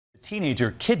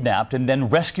teenager kidnapped and then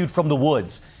rescued from the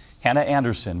woods. Hannah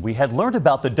Anderson, we had learned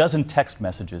about the dozen text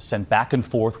messages sent back and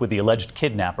forth with the alleged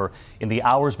kidnapper in the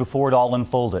hours before it all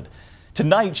unfolded.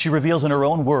 Tonight, she reveals in her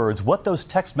own words what those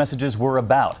text messages were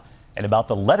about and about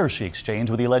the letter she exchanged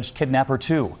with the alleged kidnapper,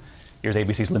 too. Here's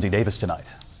ABC's Lindsay Davis tonight.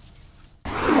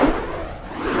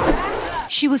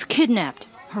 She was kidnapped,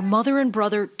 her mother and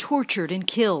brother tortured and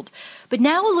killed. But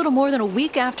now, a little more than a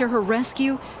week after her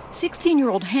rescue,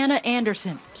 16-year-old Hannah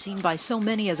Anderson, seen by so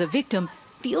many as a victim,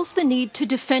 feels the need to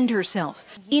defend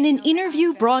herself. In an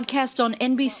interview broadcast on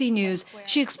NBC News,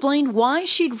 she explained why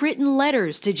she'd written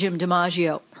letters to Jim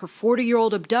DiMaggio, her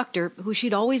 40-year-old abductor, who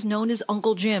she'd always known as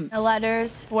Uncle Jim. The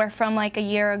letters were from like a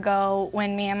year ago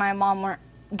when me and my mom weren't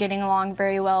getting along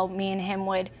very well. Me and him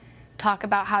would talk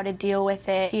about how to deal with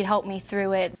it. He'd help me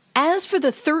through it. As for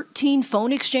the 13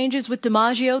 phone exchanges with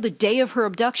DiMaggio the day of her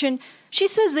abduction, she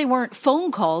says they weren't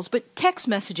phone calls but text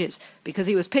messages because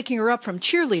he was picking her up from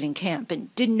cheerleading camp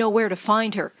and didn't know where to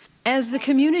find her. As the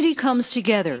community comes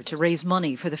together to raise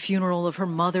money for the funeral of her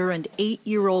mother and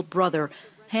 8-year-old brother,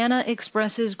 Hannah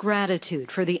expresses gratitude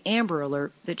for the Amber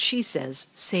Alert that she says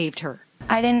saved her.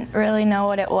 I didn't really know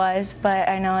what it was, but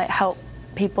I know it helped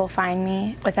people find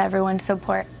me. With everyone's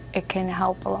support, it can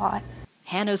help a lot.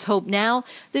 Hannah's hope now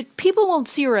that people won't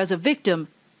see her as a victim,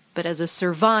 but as a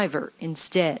survivor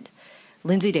instead.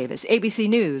 Lindsay Davis, ABC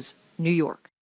News, New York.